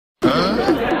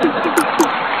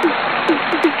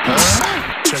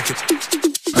Refund,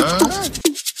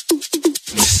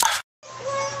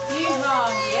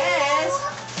 yes.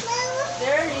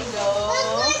 There you go.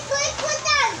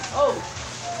 Oh,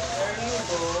 there you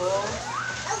go.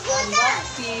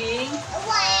 Unboxing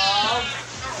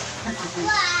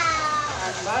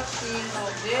unboxing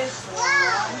of this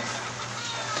one.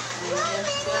 And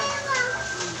just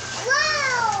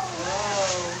wow.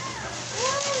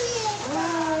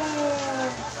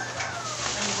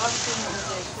 Unboxing of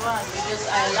this one because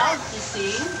I love to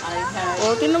sing. I have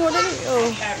this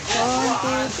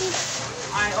one.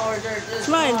 I ordered this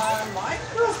one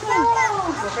microphone.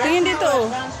 Tingin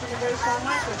dito. Universal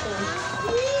microphone.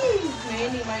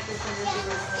 Mini microphone.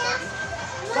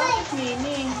 Bakit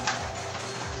mini?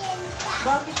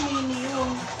 Bakit mini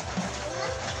yun?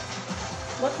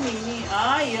 What mini?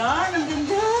 Ah, yan. Ang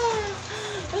ganda.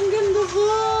 Ang ganda po.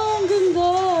 Ang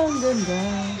ganda. Ang ganda.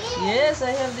 Yes,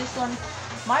 I have this one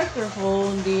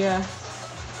microphone. The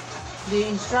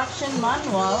instruction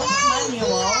manual.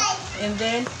 And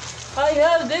then I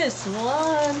have this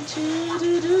one. Two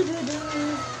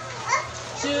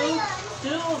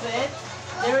of it.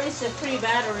 There is a free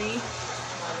battery.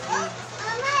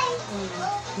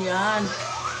 Yan.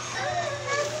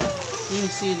 You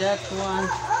see that one.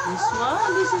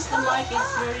 This is the mic.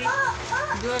 It's very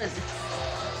good.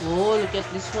 Oh, look at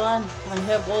this one. I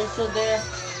have also the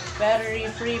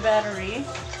free battery.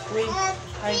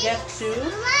 I get two.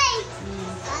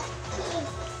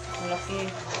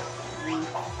 Lucky.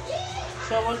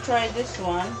 So I will try this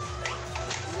one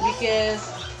because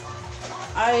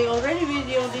I already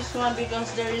videoed this one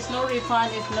because there is no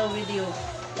refund if no video.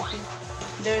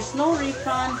 There's no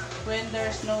refund when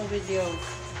there's no video.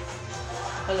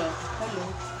 Hello.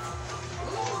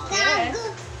 Yes.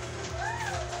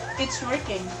 It's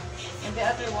working. And the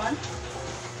other one?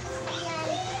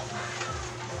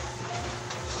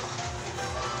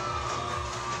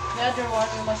 The other one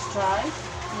you must try.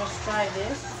 You must try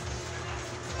this.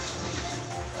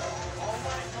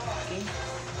 Okay.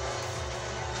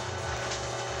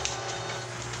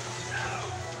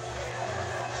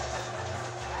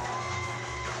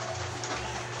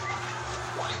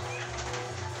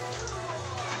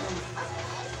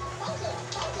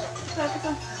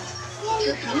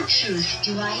 The Bluetooth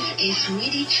device is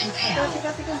ready to pair.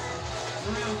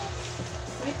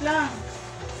 Wait lang.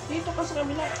 Dito ka sa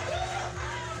kabila.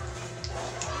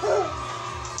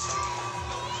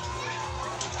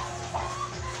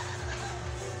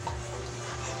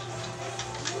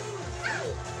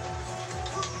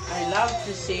 I love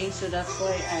to sing, so that's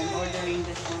why I'm ordering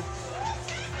this one.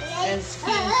 And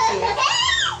skin too.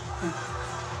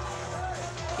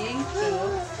 Skin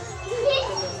too.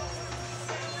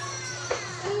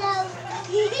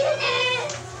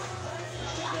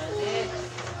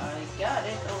 I got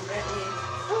it already.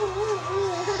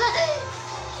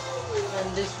 And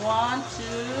this one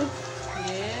too.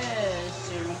 Yes,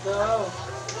 here we go.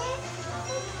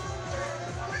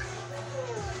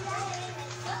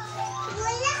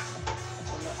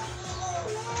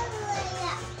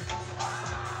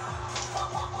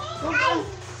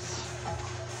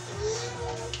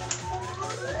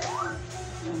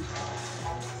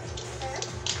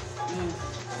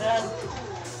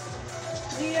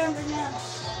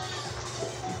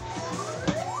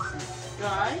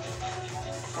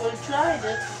 We'll try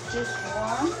this. Just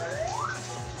one.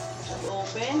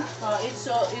 Open. It's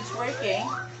working.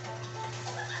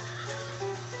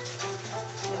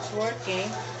 It's working.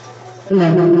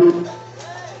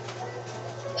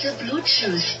 The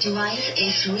Bluetooth device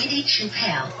is ready to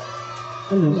pair.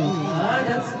 Ah,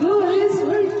 that's good. It's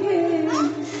working.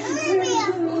 Very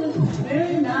good.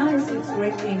 Very nice. It's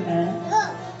working, man.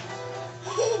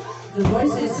 The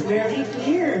voice is very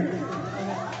clear.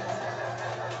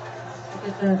 Look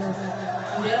at that.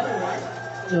 And the other one.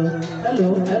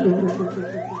 Hello.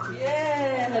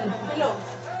 Yeah.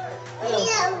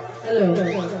 Hello.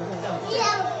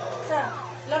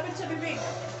 Lapit sa bibig.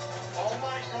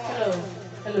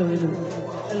 Hello,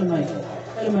 Mike.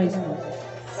 Hello, Mike.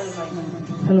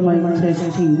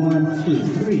 Testing 1, 2,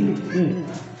 3. Good.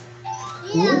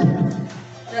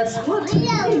 That's good.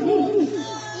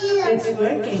 It's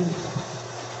working.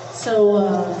 So,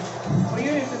 for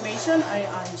your information, I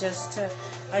just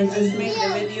make the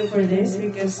video for this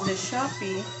because the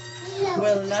Shopee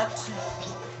will not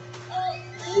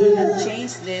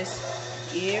change this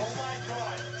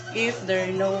if there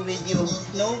is no video.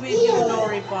 No video, no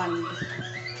refund.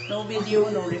 No video,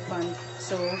 no refund.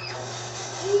 So,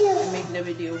 I make the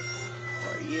video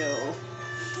for you.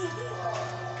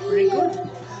 Very good.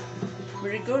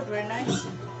 Very good, very nice.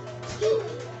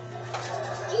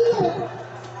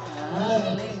 Ah,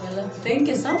 galing. Thank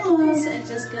you so much. I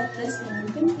just got this one.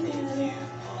 Thank you.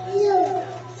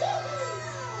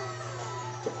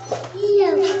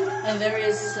 And there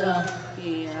is a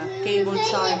cable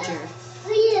charger.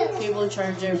 Cable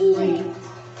charger free.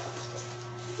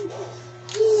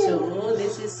 So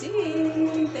this is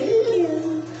it. Thank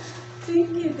you. Thank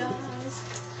you guys.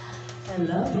 I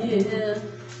love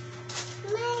you.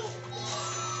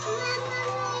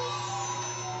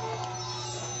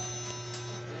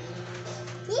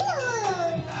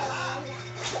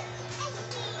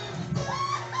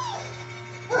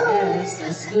 Yes,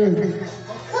 that's good.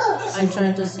 I'm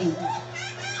trying to sing.